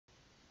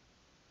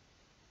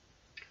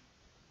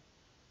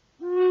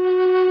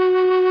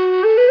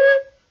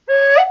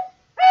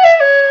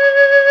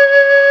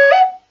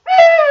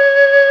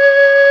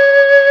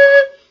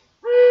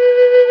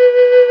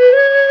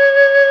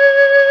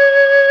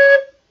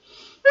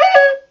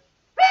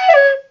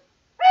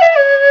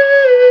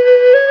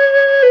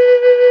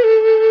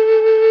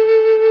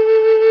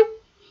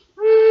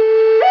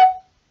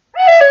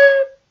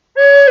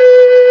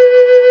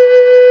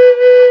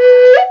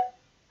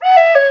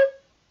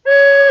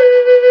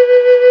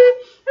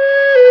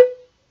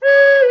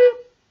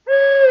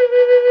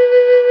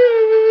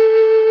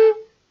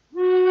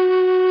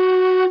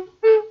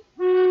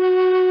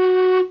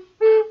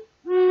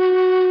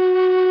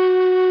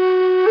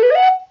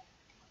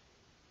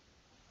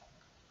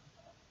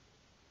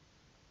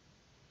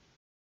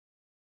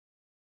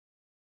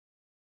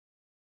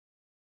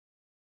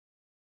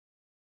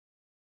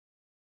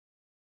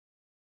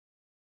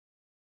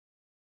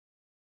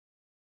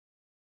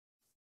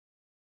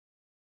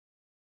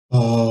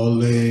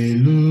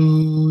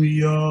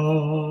Alleluia.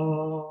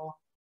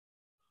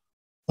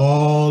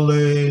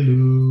 Alleluia.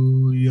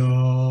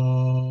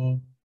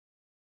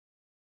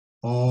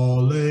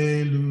 Alleluia.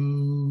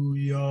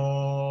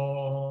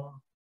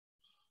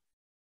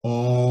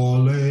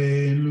 Alleluia.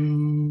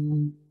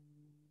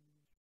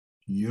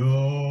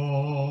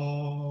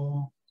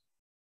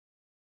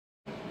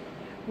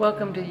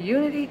 Welcome to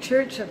Unity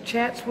Church of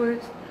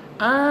Chatsworth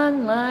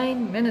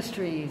Online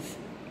Ministries.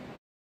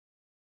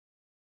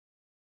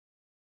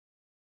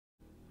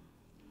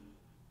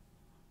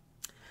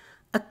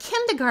 A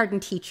kindergarten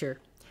teacher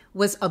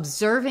was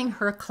observing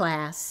her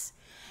class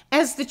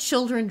as the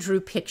children drew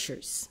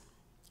pictures.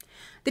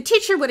 The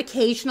teacher would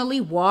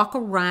occasionally walk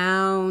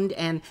around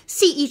and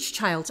see each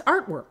child's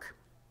artwork.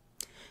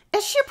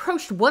 As she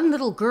approached one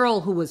little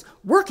girl who was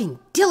working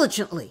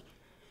diligently,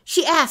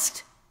 she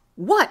asked,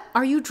 "What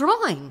are you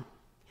drawing?"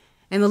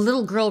 And the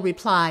little girl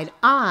replied,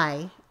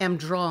 "I am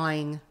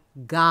drawing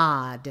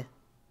God."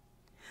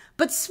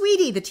 "But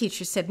sweetie," the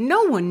teacher said,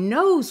 "no one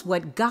knows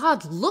what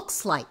God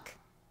looks like."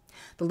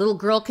 The little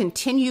girl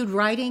continued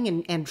writing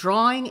and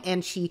drawing,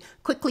 and she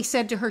quickly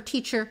said to her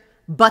teacher,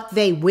 "But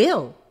they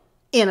will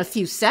in a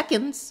few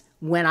seconds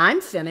when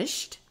I'm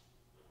finished."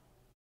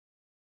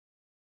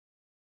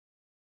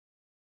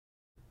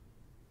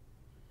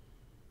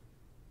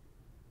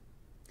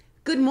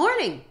 Good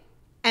morning,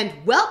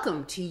 and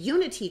welcome to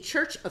Unity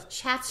Church of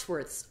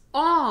Chatsworth's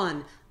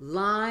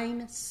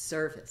online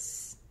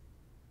service.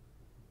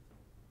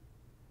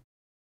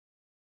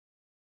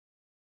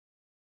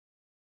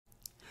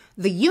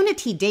 The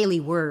Unity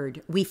Daily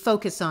Word we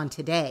focus on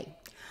today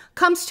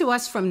comes to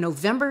us from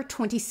November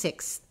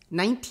 26,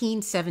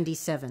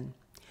 1977,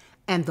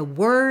 and the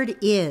word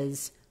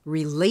is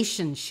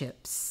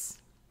relationships.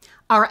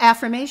 Our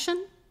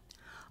affirmation: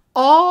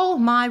 all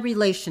my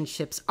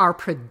relationships are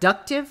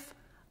productive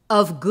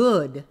of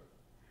good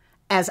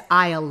as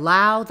I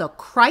allow the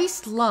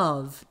Christ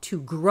love to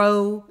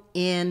grow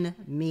in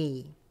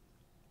me.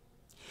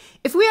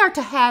 If we are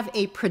to have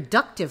a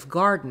productive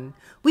garden,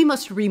 we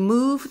must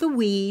remove the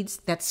weeds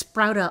that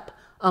sprout up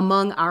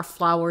among our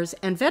flowers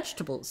and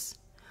vegetables.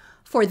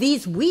 For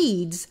these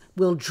weeds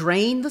will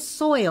drain the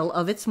soil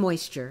of its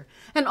moisture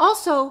and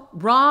also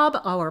rob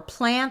our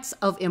plants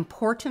of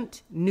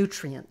important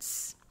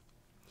nutrients.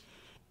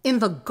 In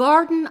the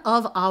garden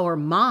of our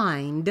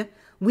mind,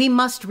 we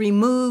must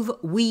remove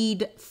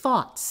weed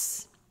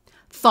thoughts,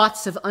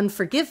 thoughts of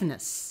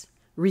unforgiveness,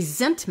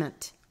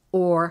 resentment,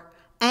 or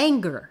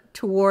anger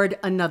toward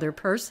another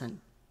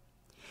person.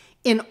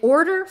 In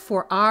order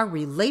for our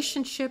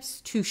relationships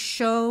to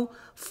show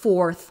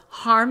forth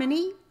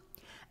harmony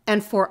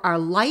and for our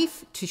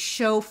life to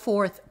show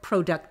forth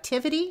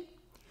productivity,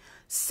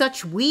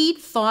 such weed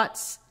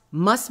thoughts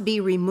must be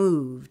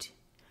removed.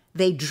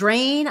 They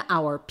drain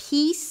our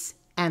peace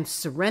and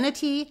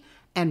serenity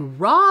and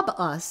rob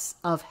us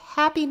of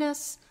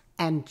happiness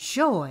and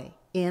joy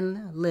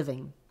in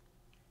living.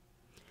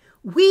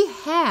 We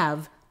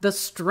have the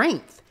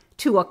strength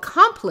to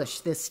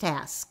accomplish this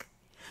task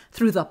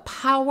through the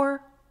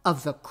power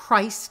of the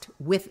Christ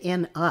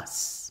within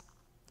us.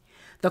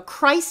 The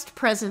Christ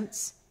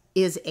presence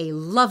is a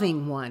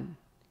loving one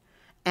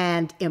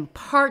and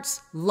imparts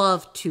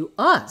love to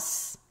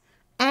us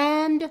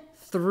and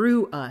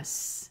through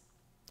us.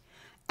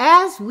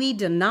 As we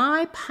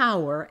deny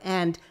power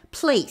and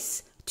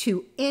place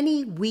to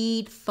any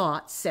weed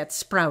thoughts that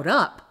sprout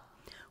up,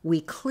 we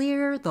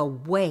clear the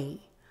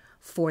way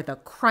for the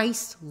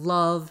Christ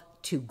love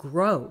to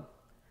grow.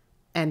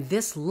 And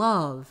this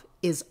love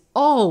is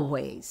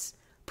always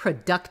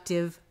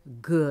productive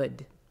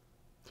good.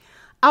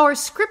 Our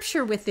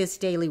scripture with this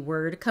daily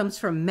word comes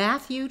from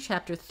Matthew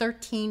chapter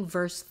 13,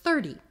 verse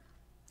 30.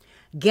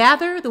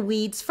 "Gather the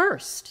weeds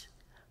first,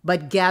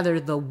 but gather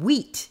the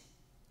wheat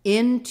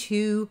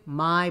into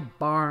my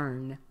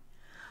barn."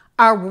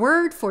 Our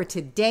word for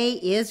today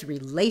is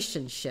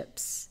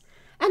relationships,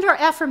 and our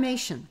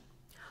affirmation: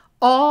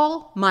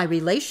 all my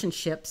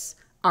relationships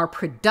are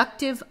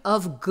productive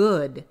of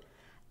good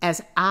as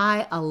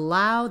I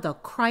allow the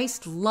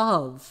Christ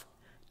love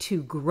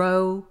to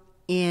grow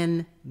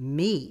in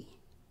me.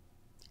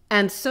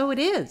 And so it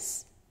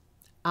is.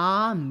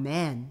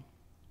 Amen.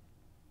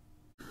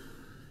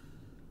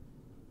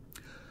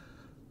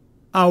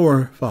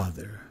 Our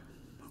Father,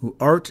 who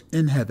art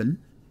in heaven,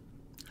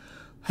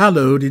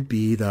 hallowed it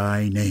be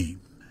thy name.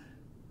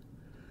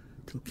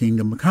 Till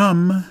kingdom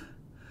come,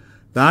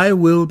 thy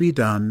will be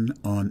done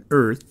on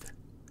earth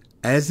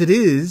as it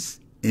is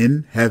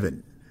in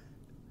heaven.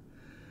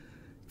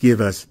 Give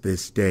us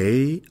this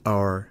day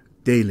our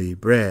daily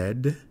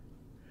bread,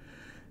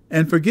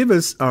 and forgive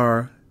us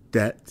our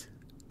debt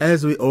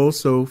as we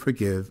also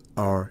forgive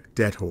our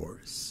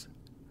debtors.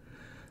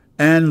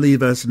 And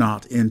leave us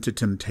not into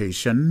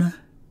temptation,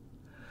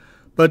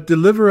 but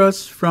deliver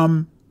us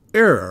from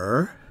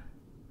error.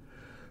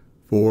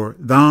 For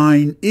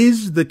thine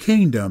is the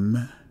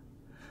kingdom,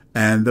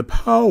 and the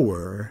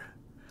power,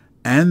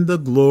 and the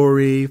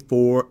glory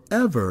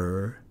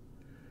forever.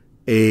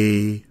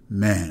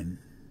 Amen.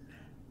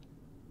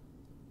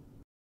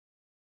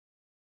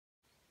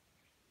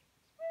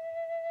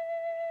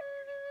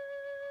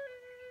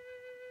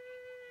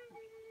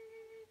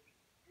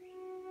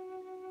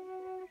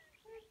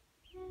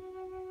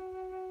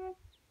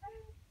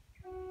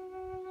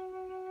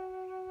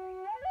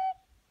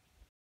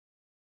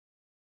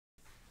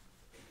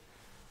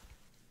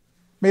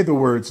 May the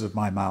words of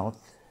my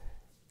mouth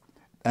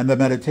and the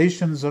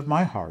meditations of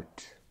my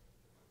heart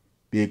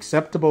be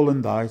acceptable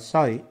in thy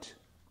sight,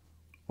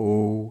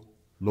 O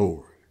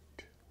Lord.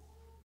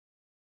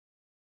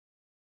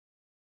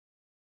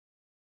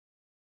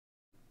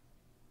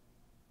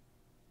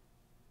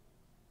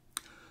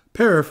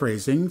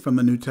 Paraphrasing from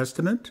the New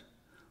Testament,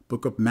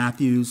 Book of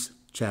Matthew,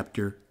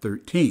 chapter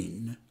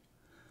 13,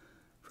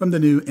 from the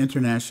New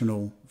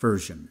International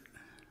Version.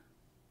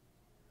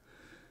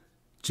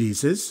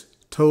 Jesus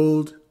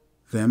told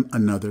them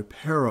another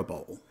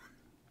parable.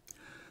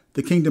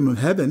 The kingdom of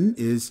heaven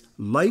is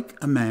like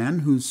a man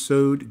who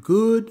sowed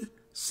good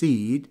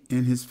seed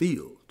in his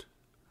field.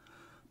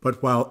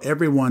 But while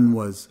everyone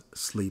was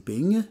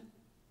sleeping,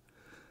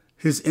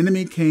 his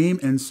enemy came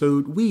and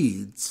sowed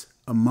weeds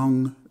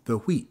among the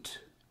wheat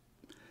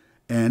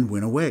and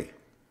went away.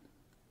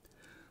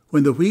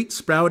 When the wheat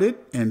sprouted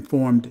and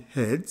formed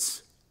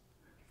heads,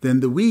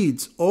 then the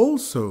weeds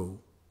also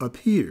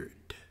appeared.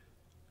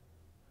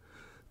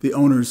 The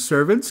owner's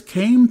servants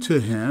came to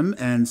him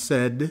and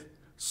said,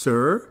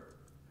 "Sir,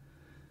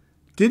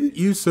 didn't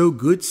you sow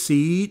good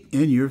seed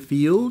in your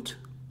field?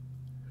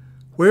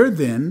 Where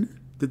then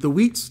did the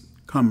weeds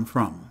come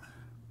from?"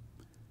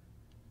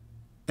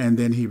 And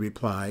then he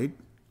replied,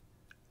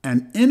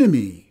 "An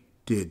enemy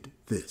did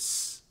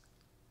this."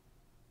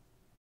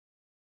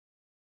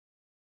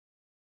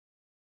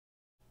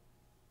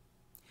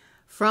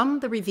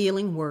 From the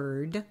Revealing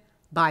Word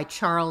by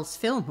Charles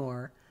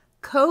Fillmore,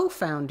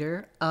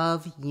 co-founder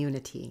of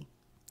Unity.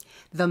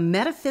 The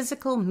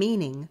metaphysical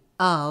meaning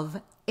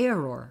of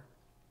error.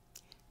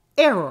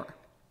 Error.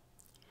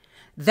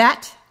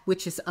 That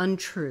which is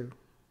untrue.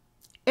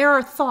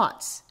 Error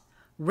thoughts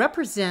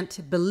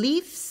represent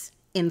beliefs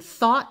in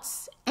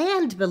thoughts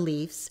and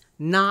beliefs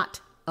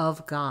not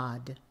of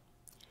God.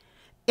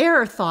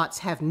 Error thoughts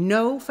have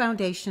no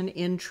foundation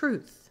in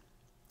truth.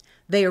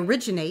 They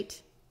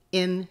originate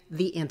in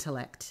the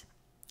intellect.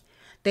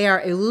 They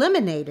are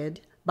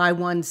eliminated by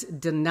one's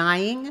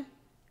denying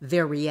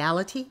their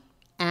reality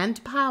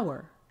and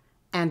power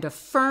and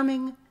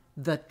affirming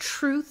the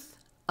truth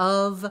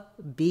of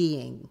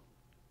being.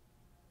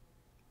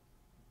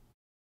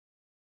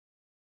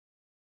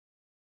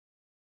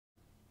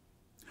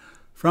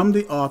 From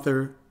the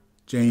author,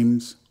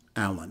 James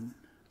Allen.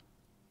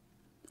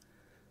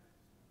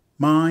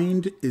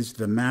 Mind is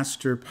the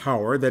master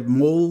power that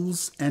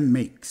molds and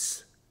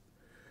makes.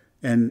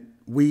 And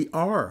we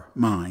are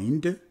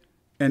mind,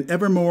 and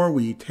evermore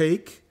we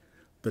take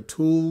the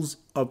tools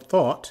of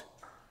thought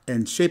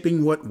and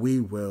shaping what we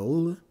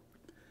will,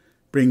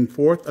 bring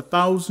forth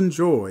 1,000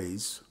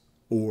 joys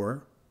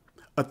or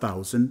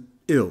 1,000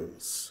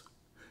 ills.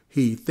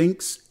 He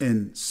thinks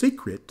in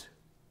secret,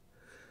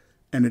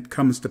 and it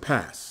comes to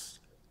pass.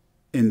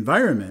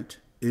 Environment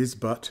is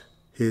but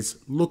his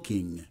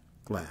looking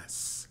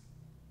glass.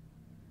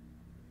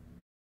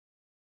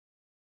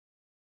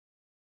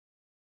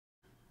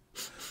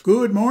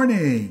 Good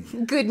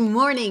morning. Good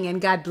morning, and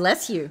God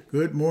bless you.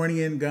 Good morning,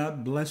 and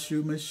God bless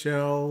you,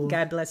 Michelle.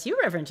 God bless you,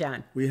 Reverend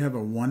John. We have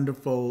a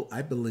wonderful,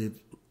 I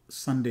believe,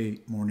 Sunday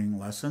morning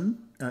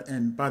lesson.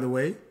 And by the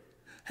way,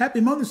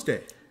 happy Mother's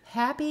Day.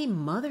 Happy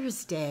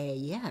Mother's Day,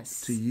 yes.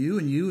 To you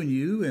and you and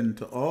you and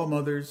to all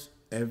mothers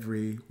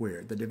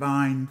everywhere. The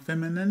divine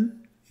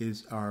feminine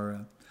is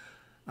our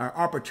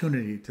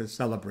opportunity to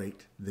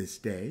celebrate this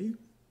day.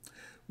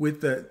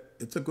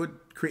 It's a good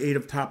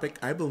creative topic,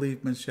 I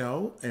believe,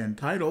 Michelle, and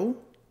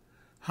title,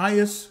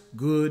 Highest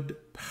Good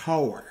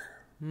Power.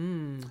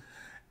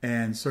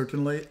 And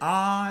certainly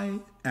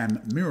I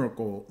am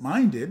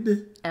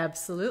miracle-minded.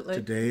 Absolutely.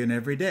 Today and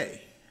every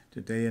day.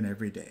 Today and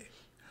every day.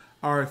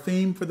 Our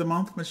theme for the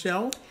month,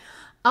 Michelle?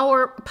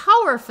 Our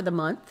power for the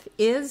month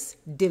is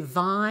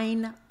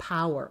divine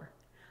power.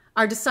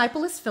 Our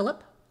disciple is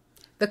Philip.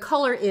 The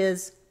color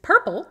is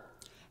purple,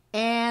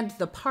 and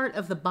the part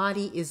of the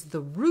body is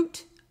the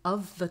root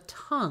of the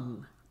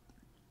tongue.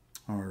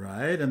 All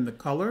right, and the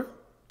color?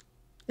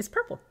 It's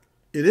purple.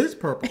 It is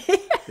purple.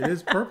 It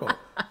is purple.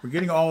 We're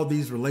getting all of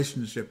these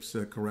relationships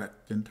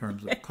correct in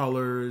terms of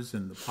colors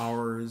and the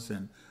powers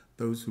and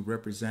those who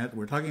represent.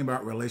 We're talking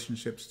about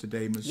relationships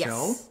today,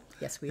 Michelle.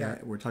 Yes, we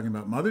are. We're talking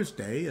about Mother's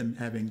Day, and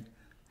having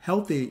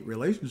healthy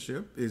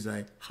relationship is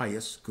a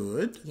highest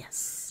good. Yes.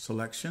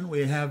 Selection.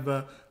 We have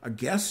a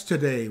guest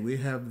today. We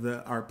have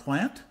our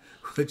plant,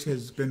 which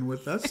has been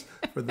with us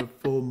for the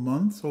full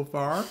month so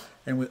far.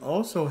 And we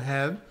also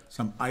have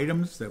some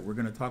items that we're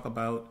going to talk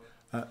about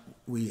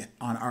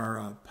on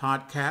our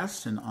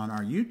podcast and on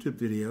our YouTube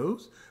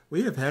videos.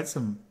 We have had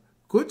some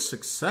good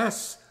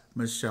success,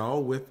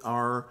 Michelle, with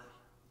our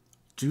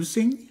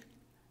juicing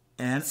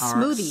and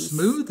smoothies.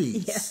 Our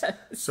smoothies. Yes.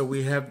 So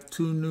we have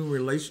 2 new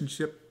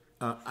relationship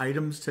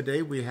items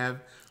today. We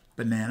have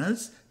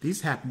bananas.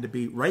 These happen to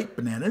be ripe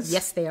bananas.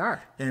 Yes, they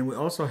are. And we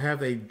also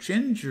have a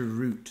ginger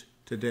root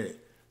today.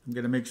 I'm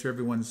going to make sure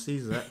everyone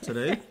sees that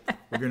today.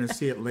 We're going to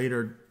see it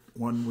later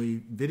when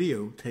we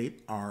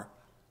videotape our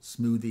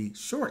smoothie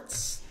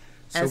shorts.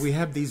 So we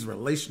have these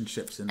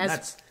relationships, and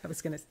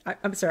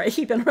I'm sorry, I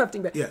keep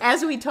interrupting, but Yeah.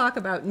 as we talk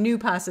about new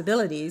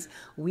possibilities,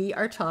 we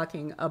are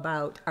talking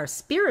about our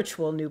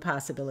spiritual new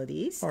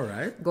possibilities. All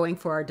right. Going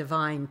for our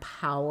divine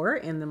power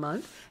in the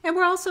month. And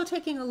we're also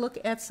taking a look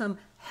at some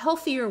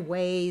healthier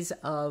ways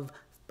of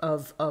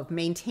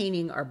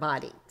maintaining our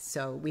body.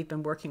 So we've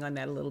been working on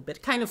that a little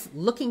bit, kind of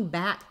looking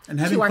back And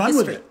having to our fun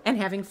history. with it. And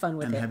having fun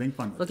with And it. having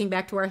fun with looking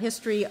back to our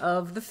history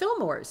of the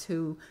Fillmores,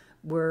 who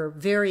were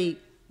very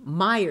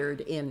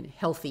mired in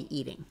healthy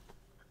eating.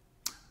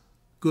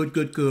 Good,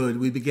 good, good.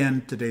 We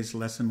began today's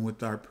lesson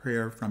with our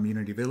prayer from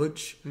Unity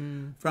Village,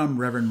 from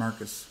Reverend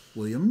Marcus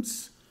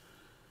Williams.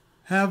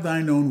 Have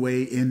thine own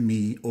way in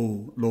me,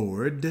 O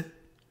Lord.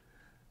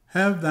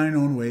 Have thine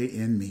own way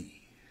in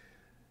me.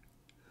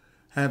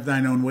 Have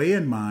thine own way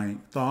in my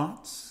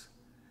thoughts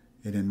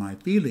and in my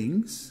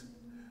feelings.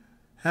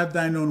 Have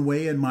thine own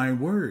way in my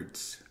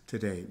words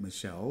today,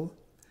 Michelle.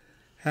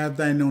 Have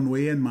thine own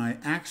way in my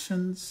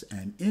actions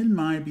and in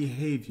my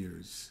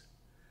behaviors.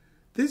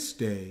 This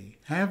day,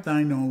 have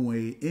thine own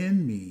way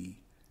in me.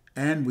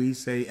 And we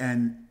say,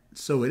 and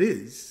so it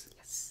is.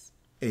 Yes.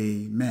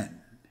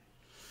 Amen.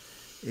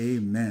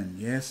 Amen.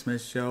 Yes,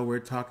 Michelle, we're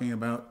talking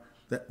about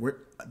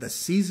the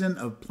season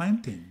of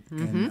planting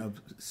and of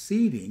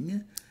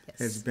seeding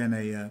has been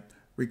a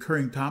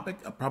recurring topic,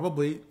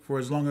 probably for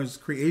as long as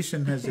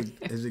creation has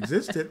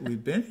existed.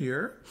 We've been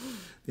here.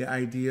 The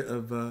idea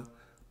of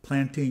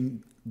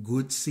planting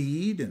good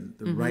seed and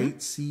the right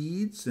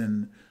seeds.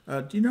 And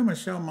do you know,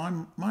 Michelle,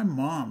 my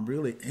mom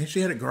really,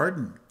 she had a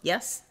garden.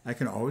 Yes. I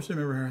can always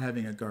remember her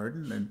having a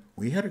garden, and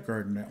we had a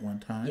garden at one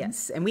time.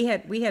 Yes, and we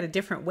had a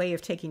different way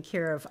of taking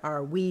care of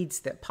our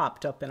weeds that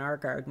popped up in our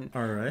garden.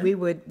 All right. We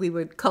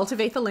would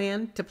cultivate the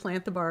land to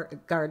plant the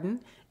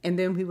garden, and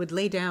then we would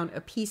lay down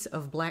a piece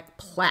of black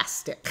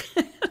plastic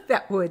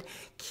that would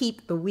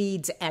keep the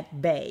weeds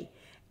at bay.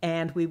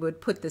 And we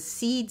would put the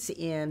seeds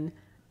in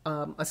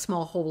a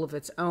small hole of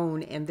its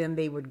own, and then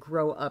they would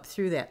grow up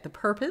through that. The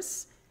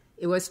purpose,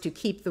 it was to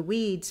keep the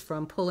weeds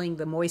from pulling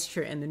the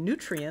moisture and the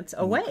nutrients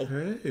away.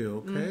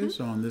 Okay.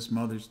 So on this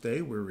Mother's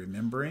Day, we're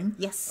remembering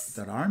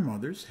that our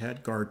mothers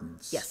had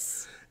gardens.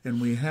 Yes. And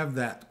we have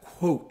that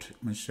quote,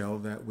 Michelle,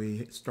 that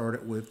we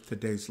started with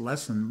today's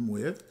lesson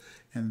with,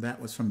 and that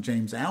was from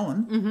James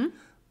Allen,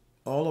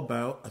 all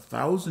about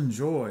 1,000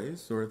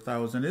 joys or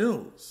 1,000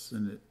 ills.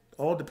 And it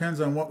all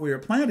depends on what we are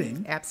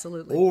planting.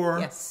 Absolutely.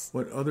 Or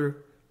what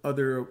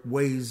other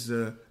ways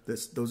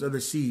those other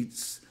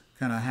seeds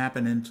kind of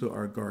happen into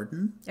our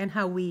garden. And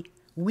how we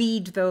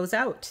weed those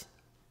out.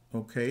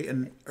 Okay,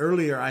 and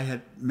earlier I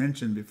had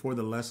mentioned before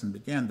the lesson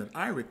began that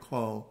I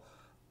recall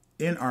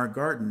in our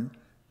garden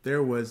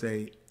there was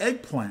a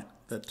eggplant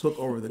that took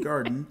over the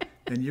garden,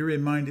 and you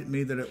reminded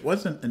me that it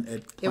wasn't an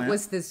eggplant. It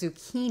was the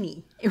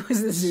zucchini. It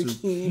was the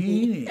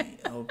zucchini.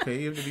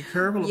 Okay, you have to be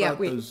careful about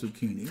those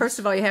zucchini. First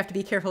of all, you have to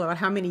be careful about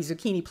how many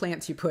zucchini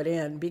plants you put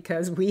in,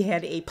 because we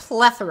had a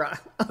plethora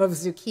of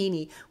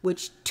zucchini,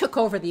 which took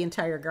over the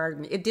entire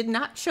garden. It did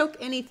not choke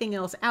anything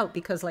else out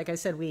because, like I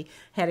said, we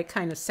had it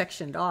kind of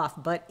sectioned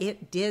off, but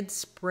it did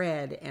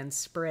spread,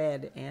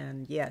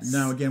 and yes.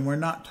 Now, again, we're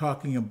not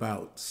talking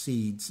about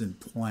seeds and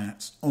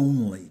plants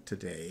only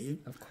today.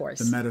 Of course.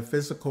 The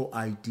metaphysical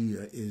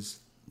idea is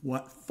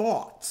what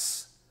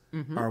thoughts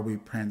are we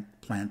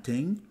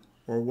planting,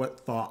 or what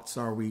thoughts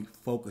are we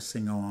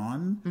focusing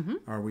on?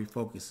 Are we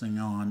focusing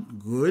on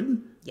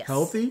good,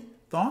 healthy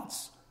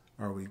thoughts?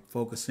 Are we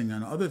focusing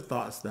on other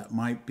thoughts that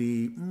might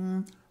be,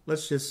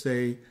 let's just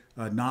say,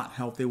 not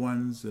healthy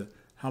ones?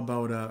 How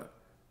about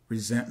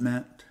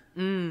resentment?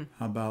 How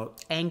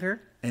about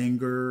anger?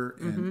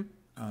 And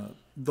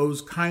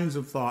those kinds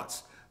of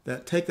thoughts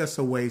that take us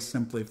away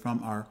simply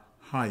from our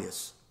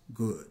highest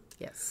good.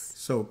 Yes.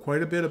 So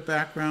quite a bit of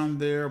background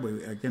there.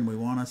 We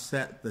want to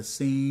set the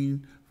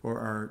scene for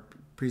our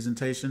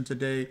presentation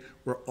today.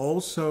 We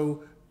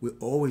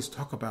always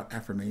talk about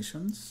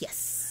affirmations.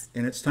 Yes.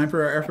 And it's time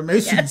for our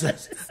affirmations.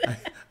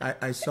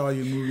 I saw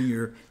you moving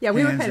your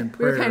hands in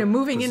prayer. We were kind of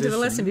moving into the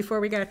lesson before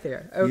we got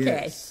there. Okay.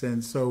 Yes,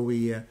 and so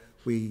we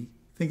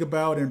think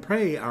about and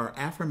pray our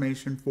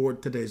affirmation for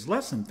today's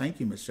lesson. Thank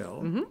you,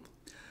 Michelle.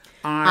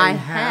 I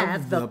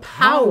have the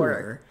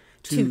power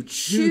to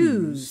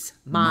choose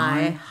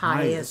my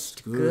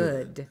highest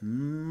good.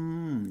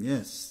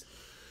 Yes.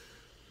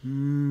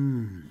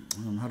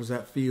 How does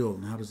that feel?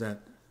 And how does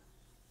that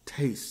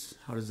taste?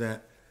 How does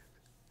that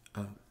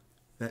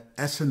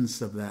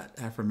essence of that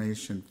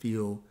affirmation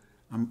feel?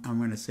 I'm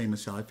going to say,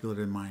 Michelle, I feel it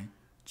in my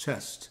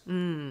chest,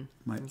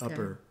 my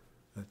upper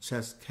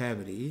chest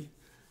cavity.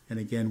 And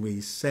again, we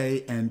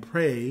say and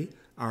pray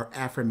our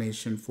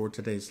affirmation for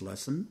today's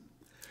lesson.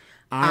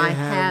 I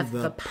have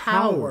the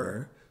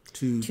power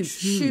to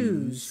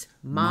choose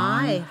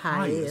my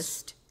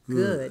highest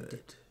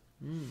good.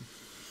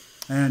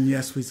 And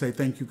yes, we say,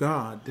 thank you,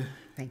 God.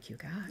 Thank you,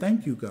 God.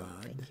 Thank you,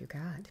 God. Thank you,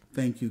 God.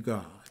 Thank you,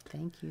 God.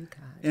 Thank you,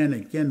 God. And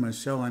again,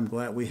 Michelle, I'm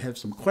glad we have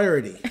some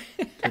clarity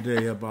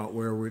today about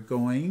where we're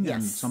going. Yes.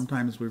 And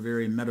sometimes we're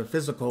very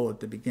metaphysical at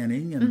the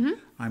beginning, and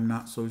I'm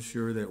not so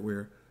sure that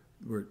we're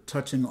we're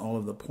touching all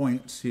of the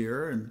points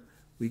here, and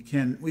we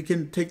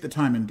can take the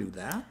time and do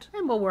that.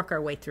 And we'll work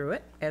our way through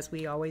it, as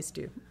we always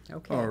do.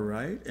 Okay. All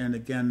right. And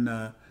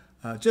again,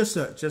 just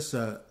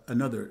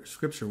another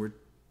scripture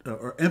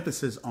or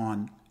emphasis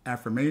on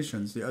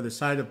affirmations.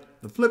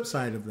 The flip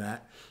side of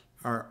that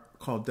are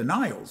called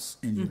denials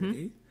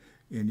in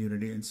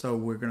unity. And so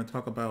we're going to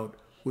talk about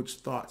which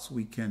thoughts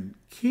we can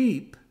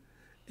keep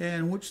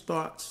and which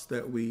thoughts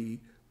that we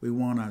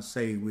want to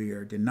say we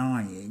are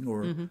denying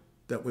or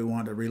that we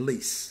want to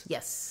release.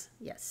 Yes.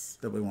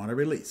 That we want to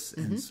release.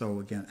 And so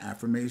again,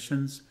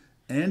 affirmations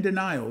and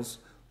denials,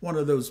 one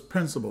of those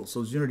principles,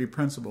 those unity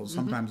principles.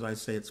 Sometimes I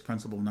say it's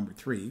principle number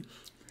 3.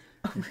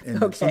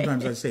 And Okay.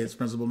 sometimes I say it's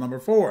principle number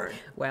 4.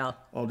 Well,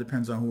 All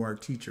depends on who our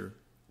teacher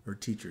or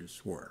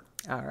teachers were.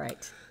 all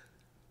right.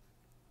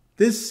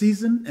 This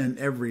season and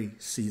every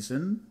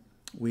season,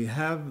 we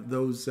have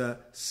those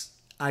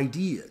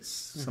ideas.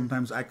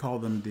 Sometimes I call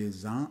them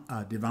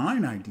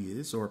divine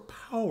ideas or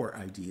power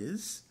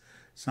ideas.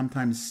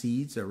 Sometimes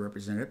seeds are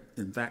represented,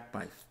 in fact,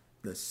 by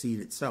the seed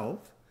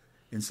itself.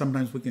 And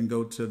sometimes we can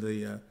go to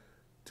the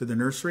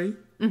nursery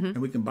and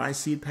we can buy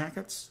seed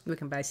packets. We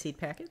can buy seed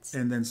packets.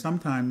 And then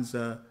sometimes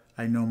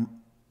I know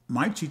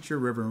my teacher,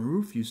 Reverend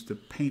Roof, used to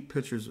paint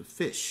pictures of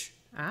fish.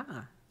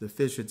 The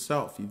fish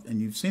itself.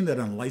 You've seen that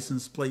on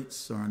license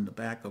plates or on the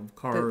back of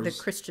cars. The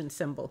Christian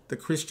symbol. The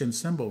Christian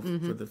symbol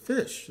for the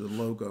fish, the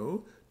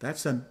logo.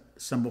 That's a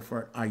symbol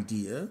for an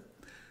idea.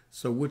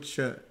 So which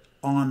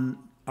on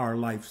our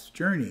life's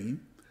journey,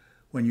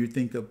 when you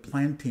think of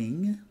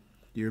planting,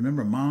 do you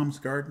remember Mom's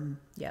garden?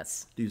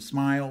 Yes. Do you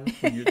smile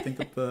when you think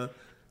of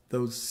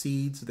those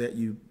seeds that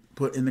you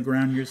put in the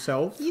ground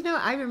yourself? You know,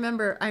 I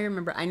remember, I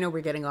know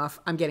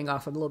I'm getting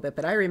off a little bit,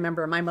 but I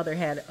remember my mother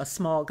had a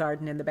small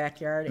garden in the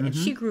backyard and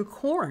she grew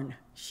corn.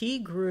 She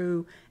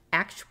grew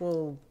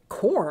actual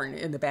corn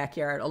in the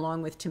backyard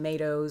along with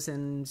tomatoes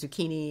and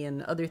zucchini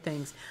and other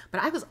things.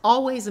 But I was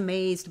always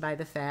amazed by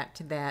the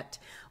fact that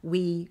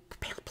we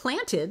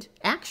planted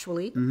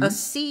actually a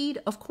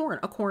seed of corn,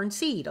 a corn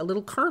seed, a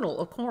little kernel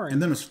of corn.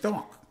 And then a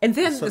stalk. And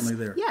then suddenly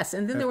there. Yes,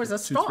 and then there was a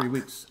After stalk. 2-3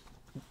 weeks.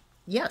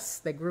 Yes,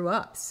 they grew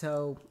up.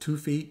 So 2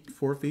 feet,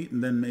 4 feet,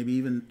 and then maybe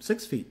even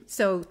 6 feet.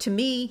 So to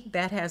me,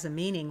 that has a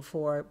meaning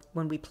for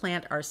when we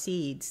plant our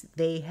seeds.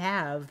 They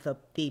have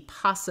the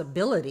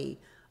possibility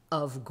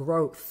of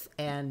growth,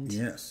 and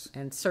Yes.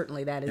 and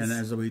certainly that is. And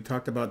as we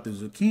talked about the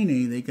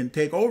zucchini, they can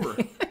take over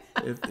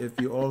if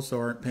you also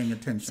aren't paying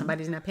attention.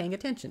 Somebody's not paying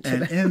attention to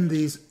And that. in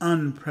these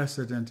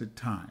unprecedented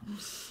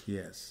times,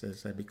 yes,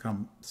 as I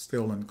become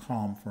still and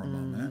calm for a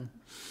moment,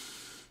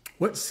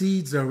 what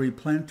seeds are we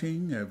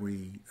planting? Are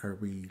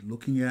we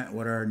looking at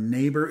what our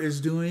neighbor is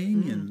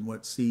doing and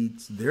what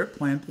seeds they're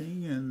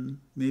planting, and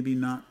maybe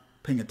not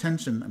paying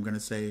attention, I'm going to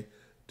say,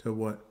 to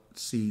what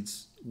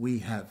seeds we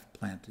have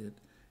planted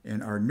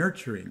and are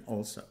nurturing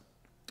also.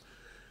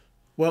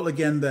 Well,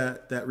 again,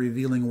 that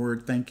revealing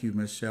word, thank you,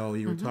 Michelle.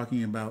 You were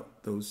talking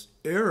about those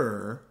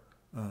error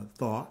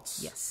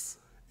thoughts. Yes.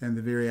 And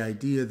the very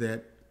idea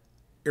that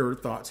error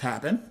thoughts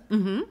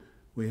happen.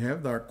 We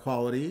have our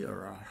quality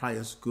or our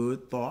highest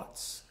good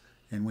thoughts,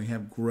 and we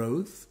have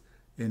growth.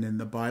 And in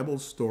the Bible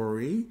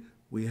story,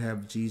 we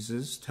have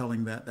Jesus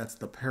telling that's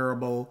the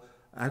parable,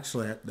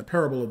 actually the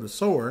parable of the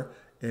sower.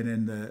 And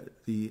in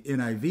the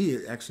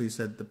NIV, it actually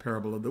said the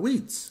parable of the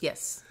weeds.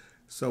 Yes.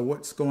 So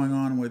what's going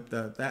on with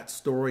that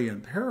story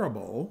and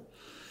parable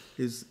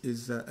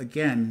is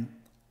again,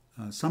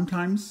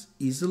 sometimes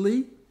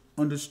easily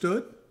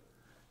understood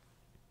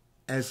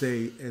as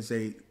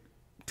a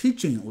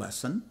teaching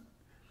lesson,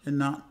 and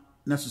not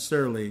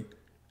necessarily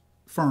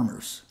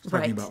farmers,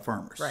 talking about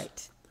farmers.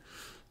 Right.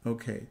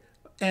 Okay.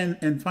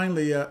 And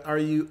finally, are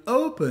you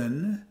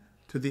open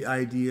to the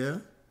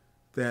idea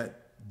that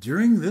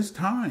during this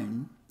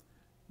time,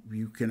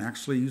 you can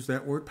actually use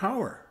that word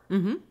power?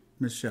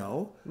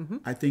 Michelle,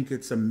 I think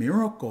it's a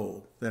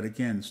miracle that,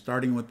 again,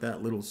 starting with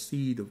that little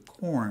seed of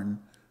corn,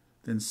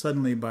 then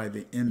suddenly by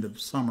the end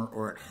of summer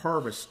or at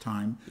harvest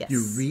time, Yes.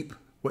 you reap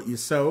what you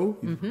sow.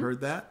 You've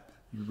heard that?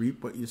 You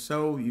reap what you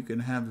sow. You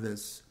can have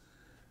this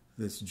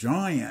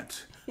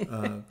giant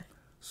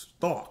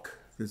stalk,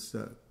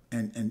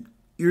 and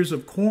ears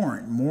of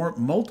corn,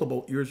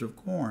 multiple ears of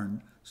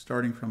corn,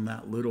 starting from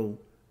that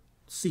little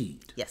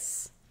seed.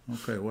 Yes.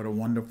 Okay, what a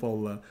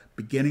wonderful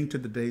beginning to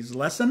today's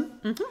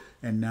lesson.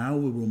 And now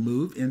we will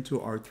move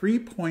into our 3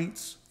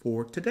 points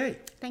for today.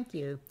 Thank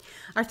you.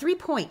 Our 3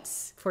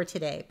 points for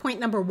today. Point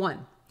number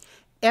 1.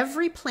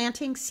 Every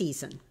planting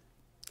season,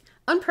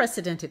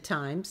 unprecedented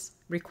times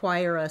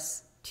require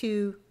us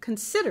to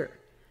consider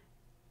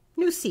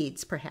new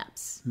seeds,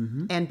 perhaps,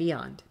 and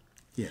beyond.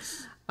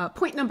 Yes.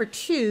 Point number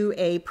 2,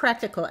 a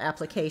practical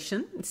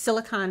application.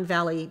 Silicon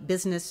Valley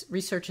Business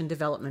Research and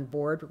Development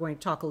Board. We're going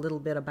to talk a little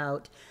bit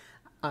about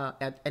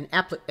an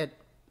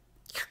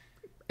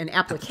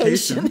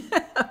application,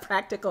 a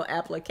practical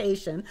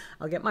application.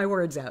 I'll get my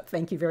words out.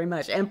 Thank you very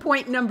much. And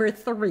point number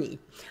 3,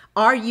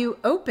 are you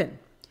open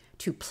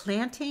to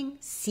planting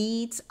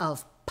seeds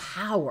of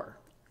power?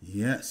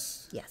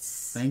 Yes.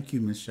 Yes. Thank you,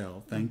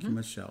 Michelle. Thank you,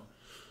 Michelle.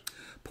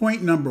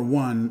 Point number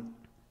one,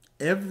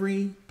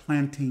 every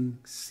planting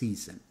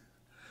season.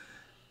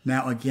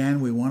 Now, again,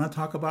 we want to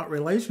talk about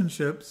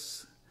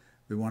relationships.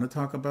 We want to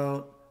talk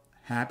about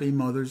Happy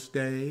Mother's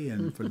Day.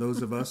 And for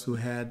those of us who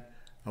had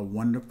a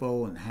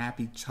wonderful and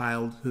happy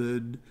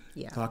childhood,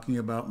 talking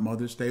about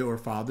Mother's Day or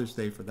Father's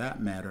Day for that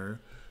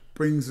matter,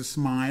 brings a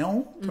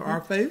smile to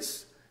our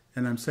face.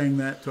 And I'm saying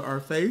that to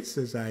our face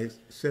as I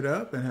sit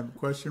up and have a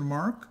question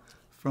mark.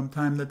 From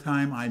time to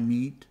time, I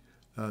meet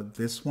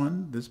this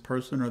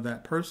person or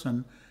that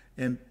person,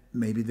 and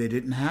maybe they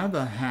didn't have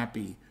a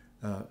happy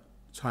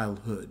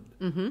childhood,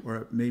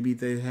 or maybe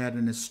they had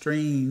an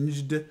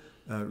estranged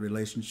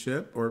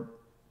relationship, or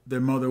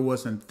their mother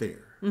wasn't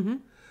there.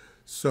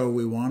 So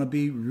we want to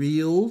be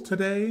real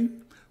today.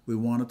 We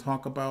want to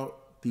talk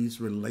about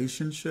these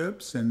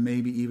relationships and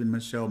maybe even,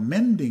 Michelle,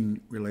 mending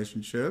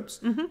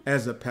relationships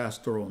as a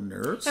pastoral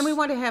nurse. And we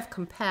want to have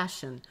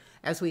compassion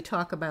as we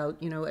talk about,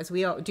 as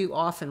we do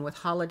often with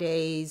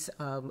holidays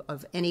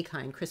of any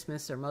kind,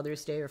 Christmas or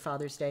Mother's Day or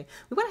Father's Day.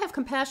 We want to have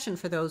compassion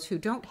for those who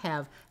don't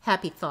have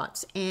happy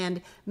thoughts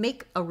and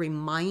make a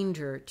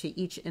reminder to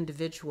each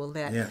individual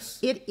that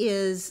it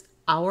is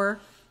our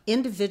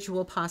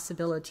individual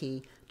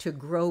possibility to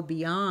grow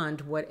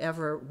beyond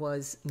whatever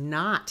was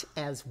not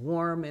as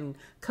warm and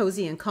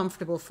cozy and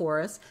comfortable for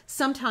us.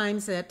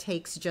 Sometimes that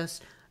takes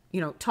just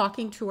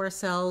talking to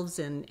ourselves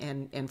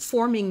and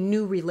forming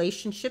new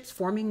relationships,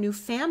 forming new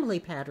family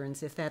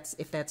patterns, if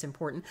that's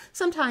important.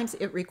 Sometimes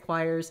it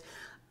requires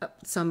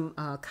some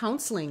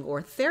counseling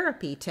or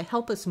therapy to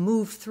help us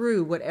move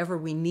through whatever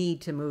we need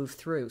to move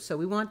through. So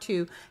we want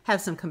to have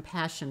some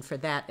compassion for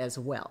that as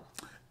well.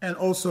 And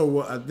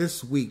also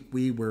this week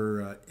we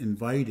were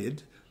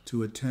invited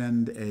to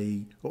attend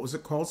what was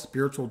it called?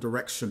 Spiritual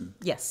Direction.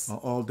 Yes.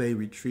 All-day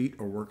retreat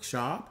or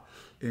workshop.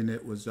 And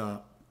it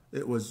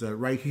was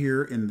right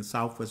here in the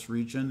Southwest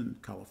region, in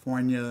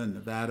California and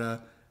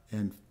Nevada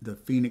and the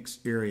Phoenix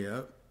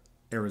area,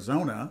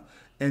 Arizona.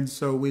 And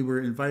so we were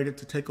invited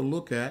to take a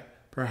look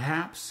at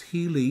perhaps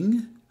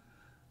healing.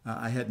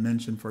 I had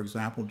mentioned, for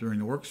example, during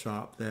the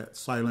workshop that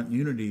Silent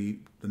Unity,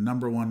 the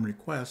number one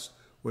request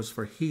was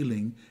for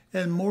healing,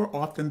 and more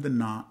often than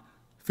not,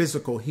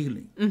 physical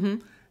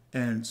healing.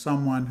 And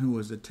someone who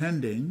was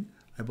attending,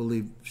 I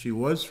believe she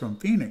was from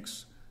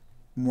Phoenix,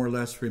 more or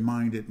less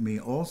reminded me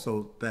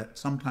also that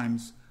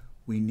sometimes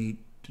we need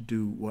to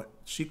do what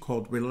she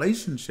called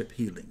relationship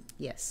healing.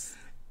 Yes.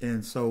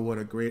 And so what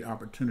a great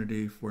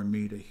opportunity for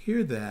me to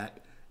hear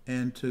that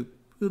and to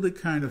really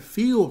kind of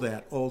feel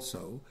that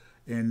also.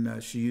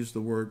 And she used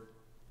the word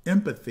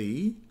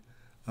empathy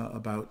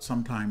about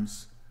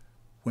sometimes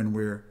when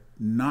we're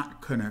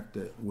not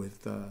connected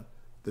with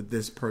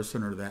this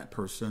person or that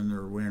person,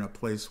 or we're in a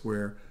place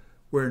where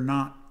we're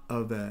not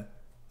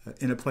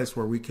in a place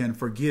where we can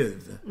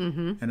forgive.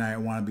 And I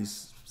want to be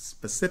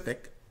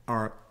specific,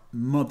 our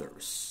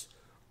mothers,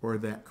 or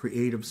that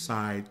creative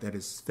side that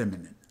is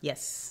feminine.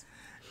 Yes.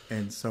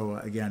 And so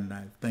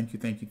again, thank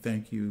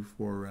you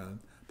for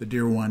the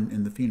dear one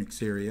in the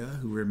Phoenix area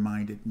who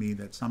reminded me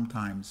that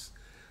sometimes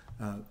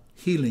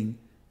healing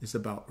is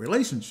about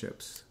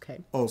relationships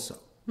also.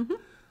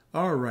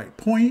 All right,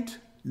 point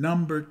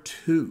number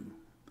 2.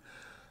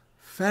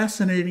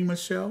 Fascinating,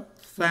 Michelle.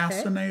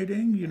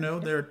 Fascinating.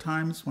 There are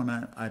times when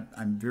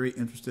I'm very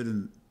interested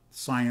in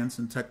science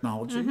and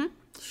technology.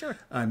 Sure.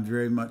 I'm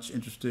very much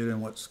interested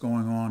in what's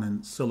going on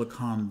in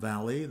Silicon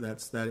Valley.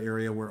 That's that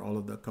area where all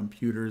of the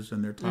computers,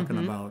 and they're talking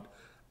about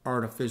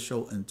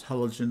artificial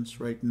intelligence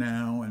right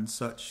now and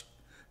such,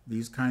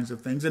 these kinds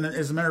of things. And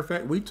as a matter of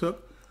fact, we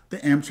took the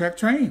Amtrak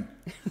train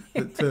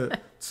to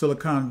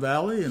Silicon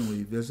Valley, and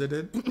we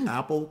visited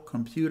Apple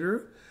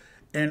Computer.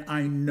 And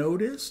I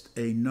noticed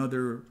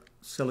another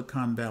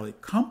Silicon Valley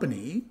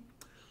company,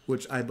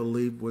 which I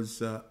believe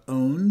was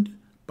owned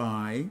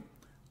by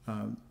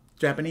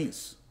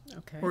Japanese.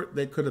 Okay. Or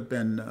they could have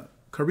been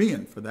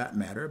Korean for that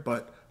matter.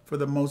 But for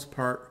the most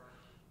part,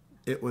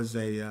 it was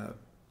a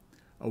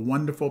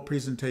wonderful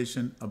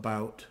presentation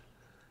about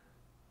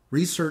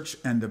research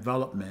and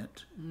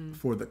development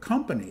for the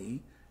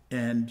company.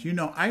 And,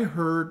 I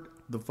heard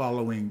the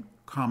following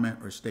comment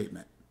or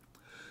statement.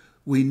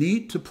 We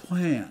need to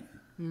plan,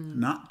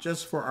 not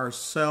just for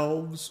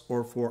ourselves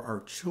or for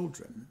our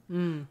children.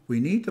 We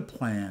need to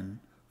plan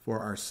for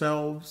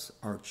ourselves,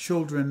 our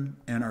children,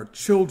 and our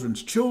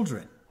children's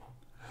children.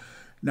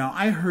 Now,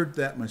 I heard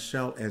that,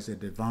 Michelle, as a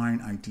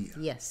divine idea.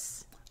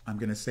 Yes. I'm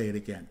going to say it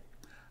again.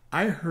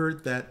 I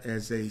heard that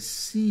as a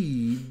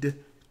seed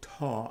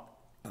thought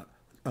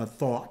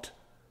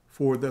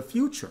for the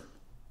future.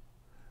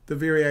 The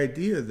very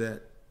idea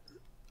that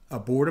a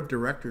board of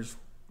directors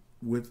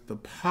with the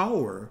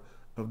power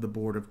of the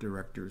board of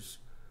directors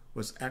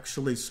was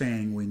actually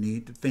saying we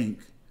need to think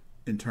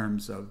in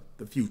terms of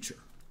the future.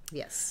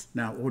 Yes.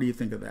 Now, what do you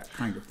think of that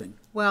kind of thing?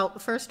 Well,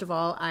 first of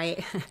all,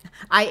 I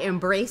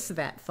embrace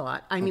that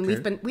thought. I mean,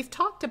 we've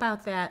talked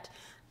about that,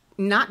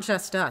 not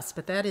just us,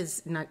 but that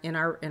is not in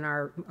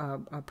our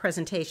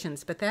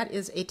presentations, but that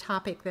is a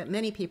topic that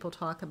many people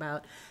talk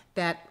about,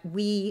 that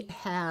we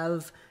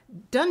have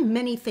done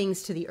many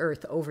things to the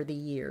earth over the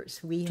years.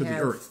 To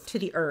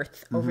the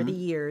earth over the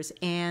years.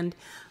 And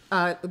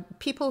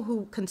people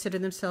who consider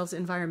themselves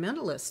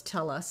environmentalists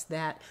tell us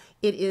that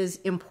it is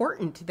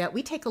important that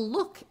we take a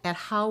look at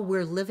how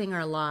we're living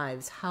our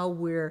lives, how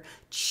we're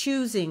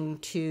choosing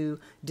to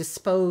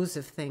dispose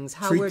of things,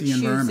 how we're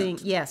choosing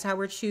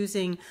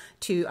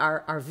to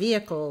our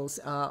vehicles,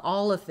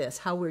 all of this,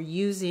 how we're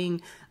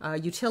using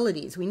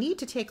utilities. We need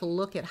to take a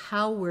look at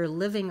how we're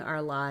living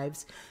our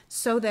lives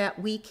so that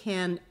we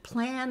can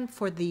plan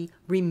for the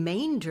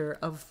remainder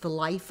of the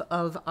life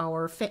of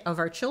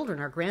our children,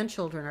 our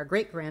grandchildren, our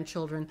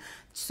great-grandchildren,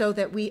 so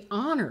that we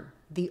honor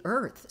the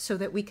earth, so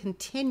that we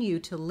continue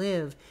to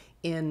live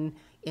in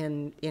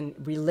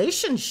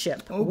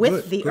relationship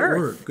with the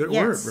earth. Good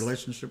word,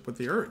 relationship with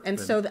the earth. And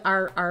so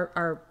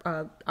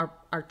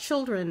our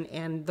children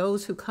and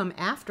those who come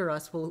after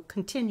us will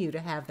continue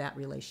to have that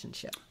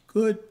relationship.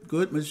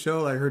 Good,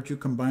 Michelle. I heard you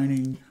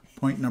combining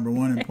point number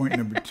 1 and point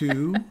number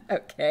 2.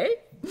 Okay.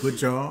 Good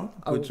job.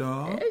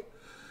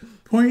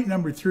 Point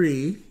number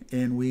 3,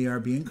 and we are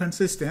being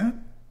consistent.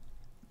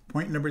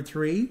 Point number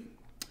 3,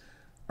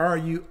 are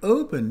you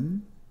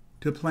open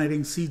to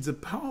planting seeds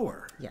of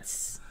power?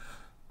 Yes.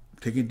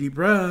 Take a deep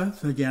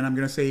breath. Again, I'm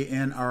going to say,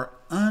 in our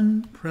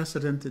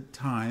unprecedented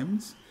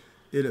times,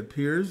 it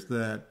appears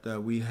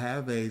that we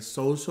have a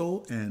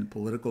social and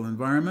political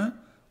environment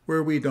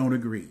where we don't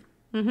agree.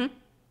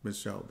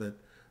 Michelle, that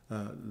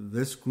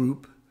this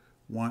group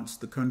wants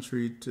the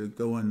country to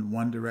go in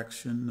one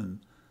direction, and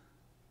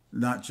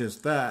not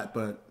just that,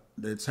 but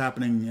it's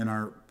happening in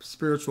our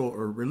spiritual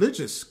or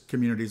religious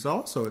communities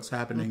also. It's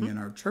happening in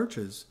our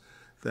churches,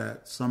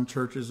 that some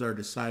churches are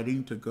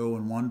deciding to go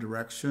in one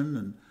direction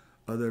and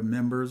other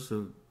members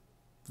of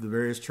the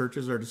various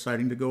churches are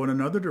deciding to go in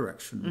another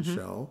direction,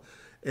 Michelle.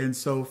 And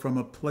so from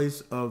a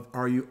place of,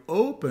 are you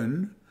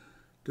open?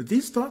 Do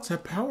these thoughts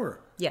have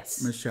power?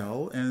 Yes.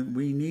 Michelle, and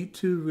we need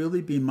to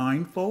really be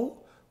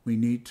mindful. We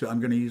need to, I'm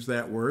going to use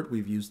that word,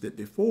 we've used it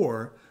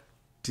before,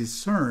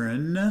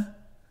 discern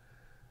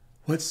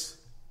what's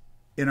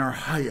in our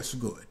highest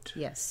good.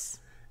 Yes.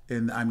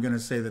 And I'm going to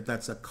say that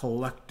that's a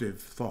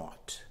collective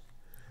thought.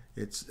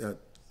 It's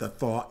the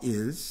thought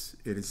is,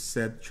 it is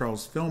said,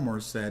 Charles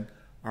Fillmore said,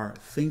 our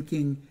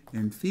thinking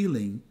and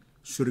feeling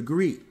should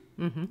agree.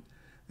 And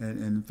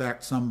in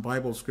fact, some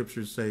Bible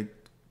scriptures say,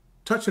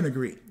 touch and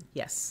agree.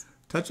 Yes.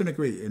 Touch and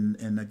agree.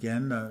 And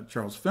again,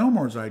 Charles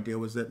Fillmore's idea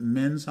was that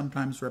men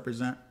sometimes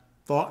represent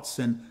thoughts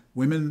and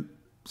women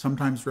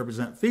sometimes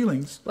represent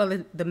feelings.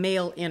 Well, the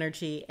male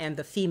energy and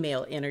the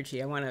female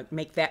energy. I want to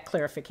make that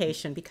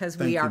clarification because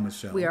we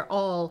are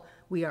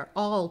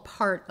all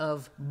part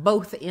of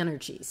both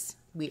energies.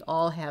 We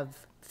all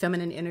have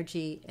feminine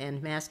energy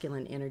and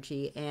masculine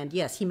energy. And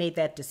yes, he made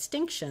that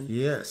distinction.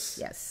 Yes.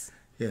 Yes.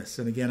 Yes,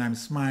 and again, I'm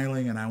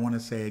smiling, and I want to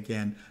say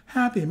again,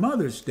 Happy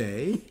Mother's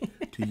Day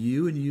to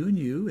you and you and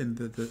you, and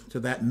to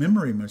that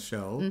memory,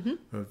 Michelle,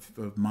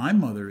 of my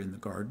mother in the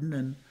garden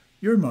and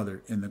your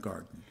mother in the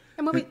garden.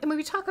 And when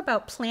we talk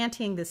about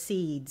planting the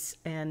seeds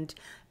and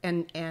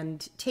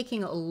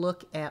taking a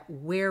look at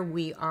where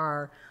we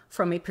are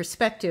from a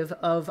perspective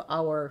of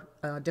our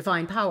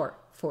divine power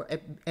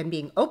and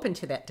being open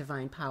to that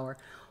divine power,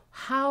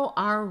 how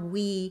are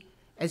we?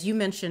 As you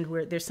mentioned,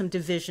 where there's some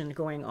division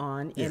going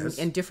on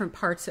in different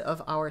parts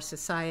of our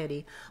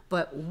society,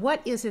 but what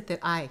is it that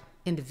I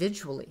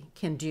individually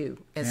can do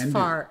as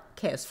far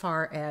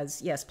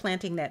as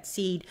planting that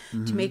seed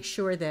to make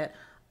sure that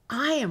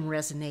I am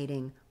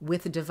resonating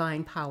with the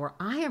divine power.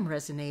 I am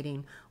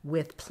resonating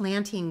with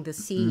planting the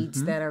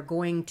seeds that are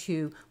going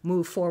to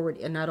move forward,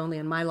 and not only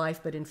in my life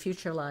but in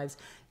future lives.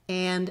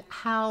 And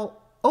how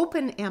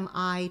open am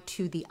I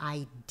to the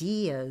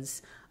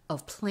ideas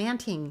of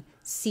planting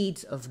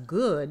seeds of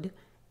good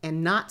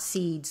and not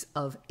seeds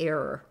of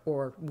error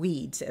or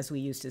weeds, as we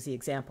used as the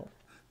example.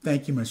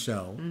 Thank you,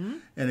 Michelle.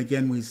 And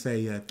again, we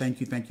say thank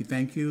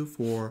you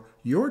for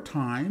your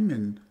time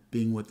and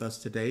being with us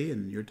today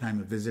and your time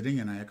of visiting.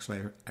 And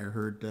I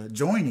heard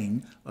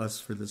joining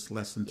us for this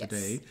lesson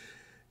today.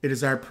 It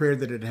is our prayer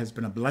that it has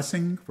been a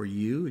blessing for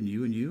you and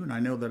you and you. And I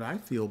know that I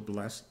feel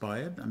blessed by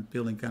it. I'm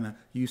feeling kind of,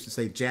 you used to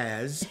say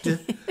jazzed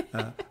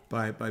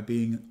by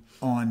being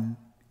on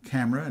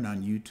camera and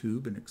on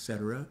YouTube and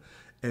etc.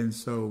 And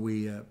so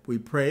we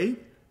pray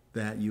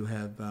that you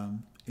have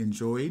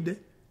enjoyed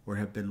or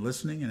have been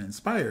listening and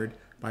inspired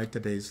by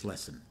today's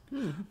lesson.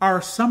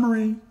 Our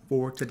summary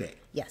for today.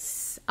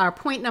 Yes. Our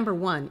point number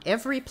 1,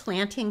 every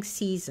planting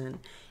season.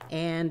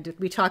 And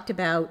we talked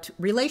about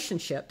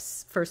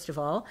relationships, first of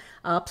all,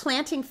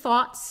 planting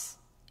thoughts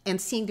and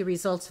seeing the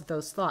results of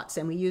those thoughts.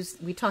 And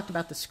we talked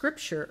about the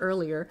scripture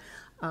earlier,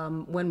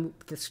 when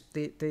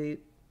the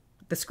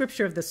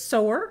scripture of the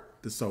sower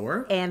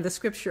and the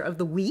scripture of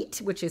the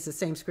wheat, which is the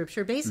same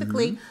scripture.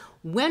 Basically,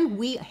 when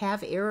we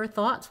have error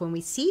thoughts, when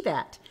we see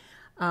that,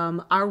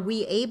 are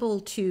we able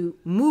to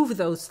move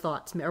those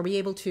thoughts? Are we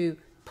able to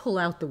pull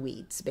out the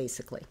weeds,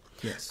 basically?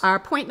 Yes. Our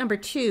point number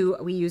 2,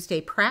 we used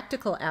a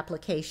practical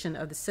application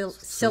of the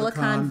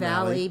Silicon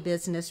Valley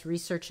Business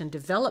Research and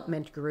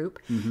Development Group,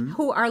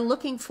 who are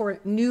looking for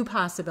new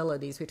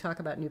possibilities. We talk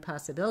about new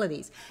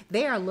possibilities.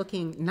 They are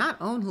looking not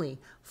only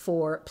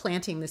for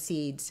planting the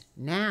seeds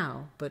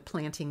now, but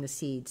planting the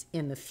seeds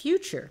in the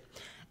future,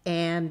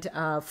 and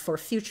for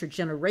future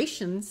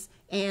generations.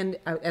 And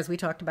as we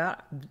talked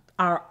about,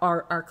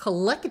 our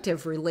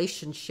collective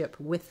relationship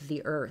with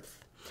the earth.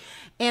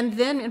 And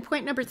then in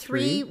point number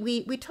 3,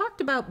 we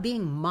talked about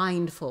being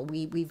mindful.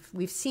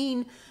 We've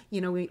seen,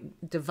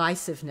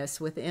 divisiveness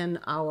within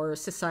our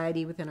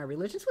society, within our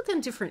religions, within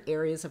different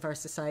areas of our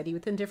society,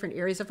 within different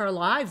areas of our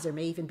lives. There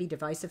may even be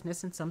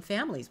divisiveness in some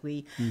families.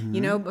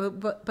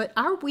 But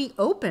are we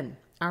open?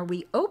 Are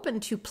we open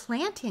to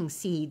planting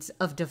seeds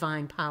of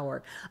divine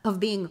power, of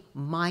being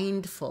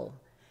mindful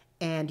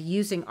and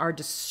using our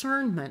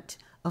discernment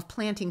of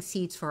planting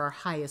seeds for our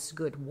highest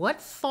good?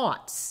 What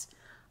thoughts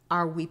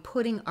are we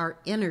putting our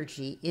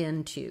energy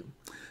into?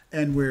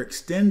 And we're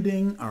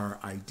extending our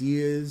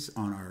ideas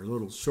on our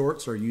little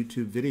shorts or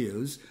YouTube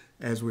videos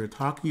as we're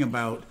talking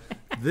about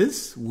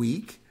this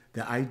week,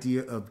 the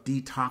idea of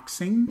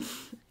detoxing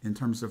in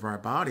terms of our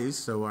bodies.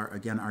 So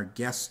our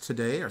guest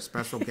today, our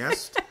special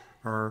guest,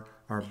 are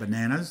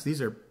bananas.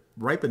 These are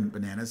ripened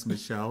bananas,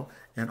 Michelle,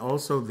 and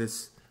also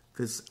this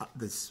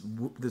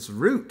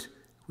root,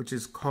 which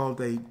is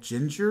called a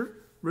ginger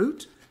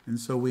root. And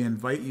so we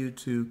invite you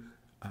to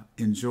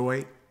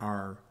enjoy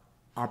our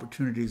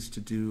opportunities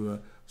to do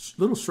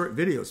little short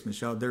videos,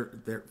 Michelle.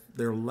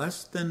 They're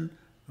less than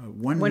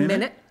 1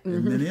 minute.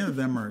 And many of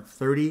them are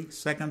 30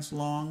 seconds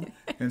long.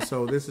 And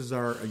so this is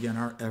our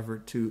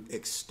effort to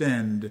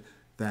extend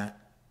that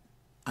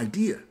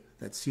idea,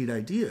 that seed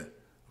idea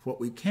of what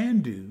we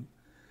can do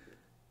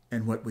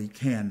and what we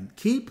can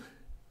keep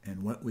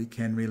and what we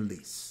can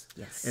release.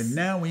 Yes. And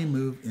now we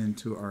move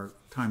into our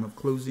time of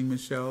closing,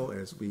 Michelle,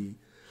 as we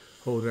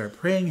hold our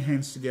praying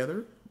hands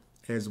together,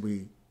 as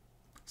we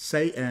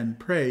say and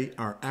pray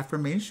our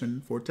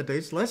affirmation for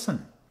today's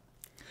lesson.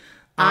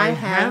 I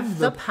have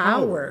the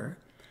power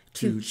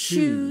to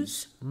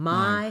choose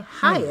my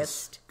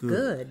highest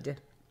good.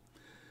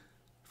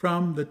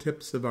 From the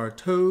tips of our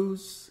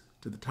toes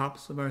to the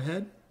tops of our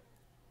head.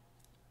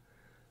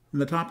 From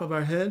the top of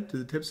our head to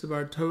the tips of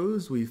our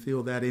toes, we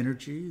feel that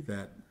energy,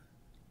 that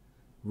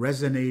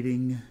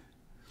resonating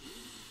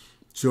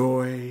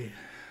joy.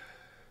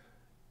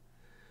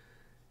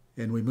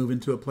 And we move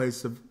into a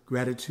place of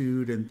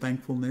gratitude and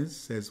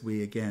thankfulness as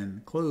we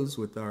again close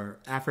with our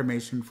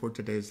affirmation for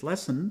today's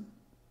lesson.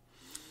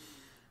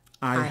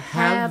 I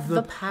have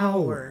the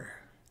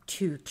power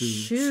to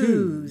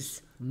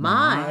choose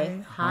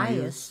my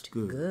highest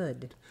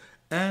good.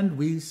 And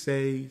we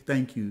say,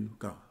 thank you,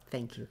 God.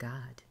 Thank you,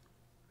 God.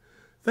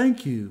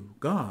 Thank you,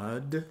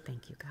 God.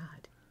 Thank you,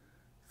 God.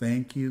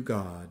 Thank you,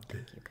 God.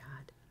 Thank you,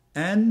 God.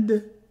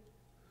 And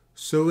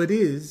so it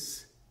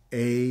is.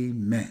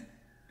 Amen.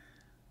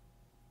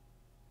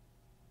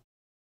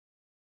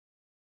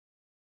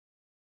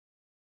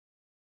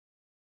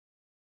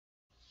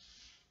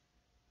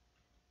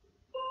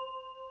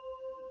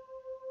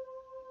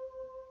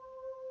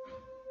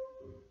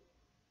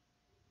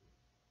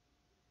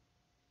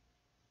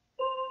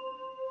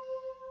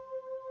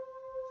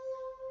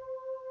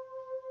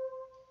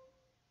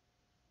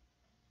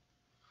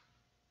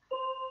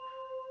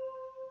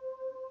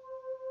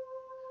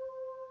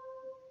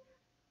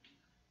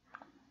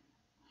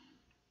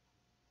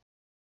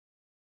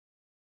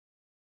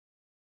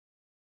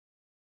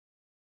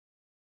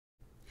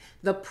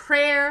 The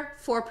prayer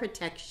for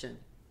protection.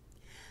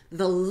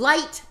 The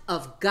light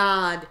of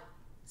God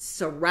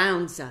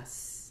surrounds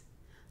us.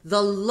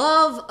 The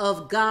love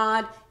of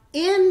God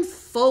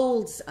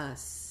enfolds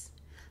us.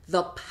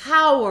 The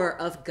power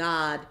of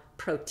God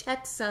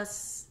protects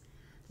us.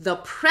 The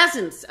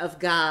presence of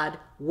God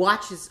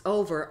watches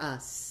over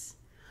us.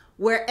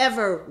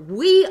 Wherever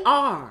we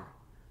are,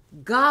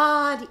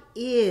 God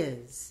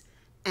is,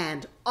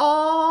 and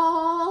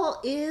all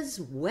is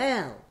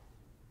well.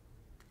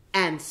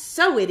 And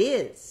so it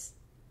is.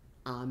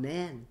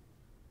 Amen.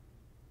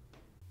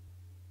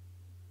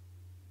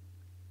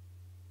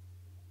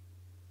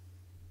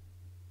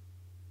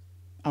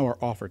 Our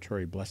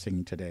offertory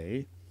blessing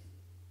today,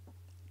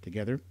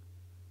 together.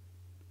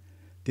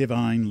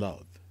 Divine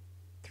love,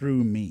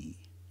 through me,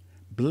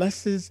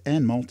 blesses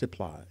and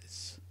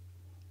multiplies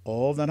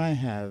all that I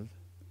have,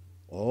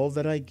 all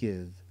that I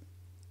give,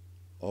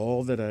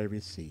 all that I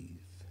receive.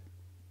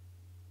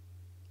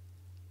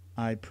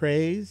 I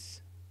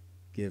praise,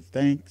 give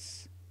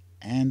thanks,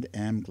 and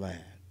am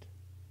glad.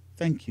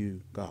 Thank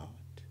you, God.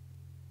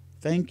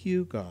 Thank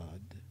you,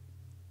 God.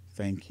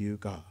 Thank you,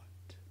 God.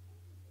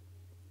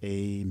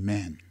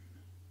 Amen.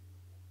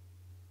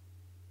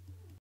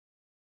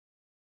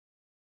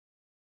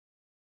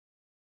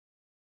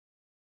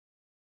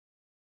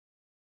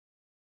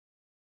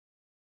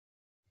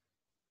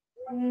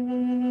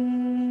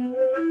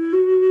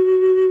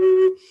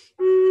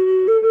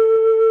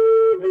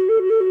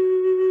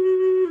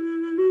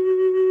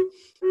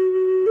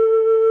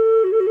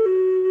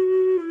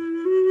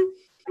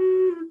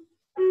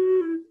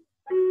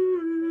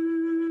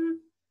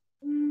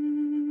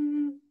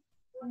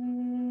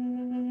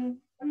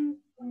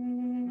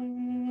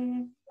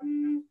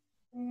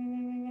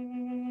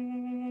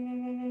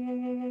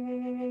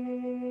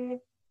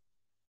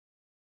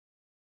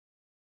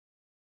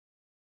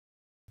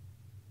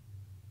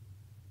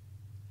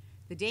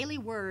 The Daily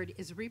Word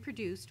is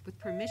reproduced with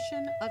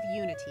permission of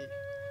Unity,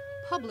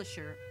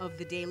 publisher of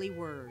The Daily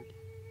Word.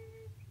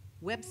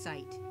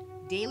 Website,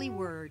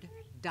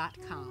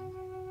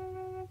 dailyword.com.